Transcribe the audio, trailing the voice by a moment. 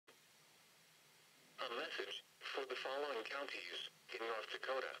message for the following counties in North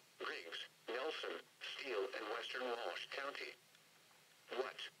Dakota: Griggs, Nelson, Steele, and Western Walsh County.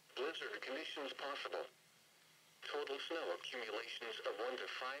 What blizzard conditions possible? Total snow accumulations of 1 to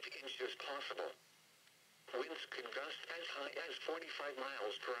 5 inches possible. Winds could gust as high as 45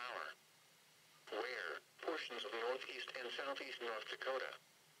 miles per hour. Where? Portions of northeast and southeast North Dakota.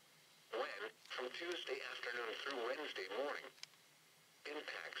 When? From Tuesday afternoon through Wednesday morning.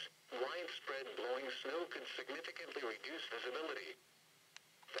 Impacts: widespread blowing snow could significantly reduce visibility.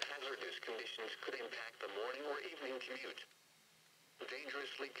 The hazardous conditions could impact the morning or evening commute.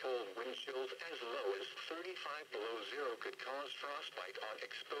 Dangerously cold wind chills as low as 35 below zero could cause frostbite on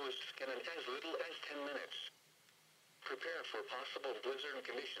exposed skin in as little as 10 minutes. Prepare for possible blizzard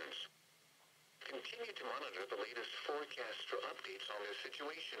conditions. Continue to monitor the latest forecasts for updates on this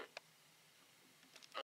situation.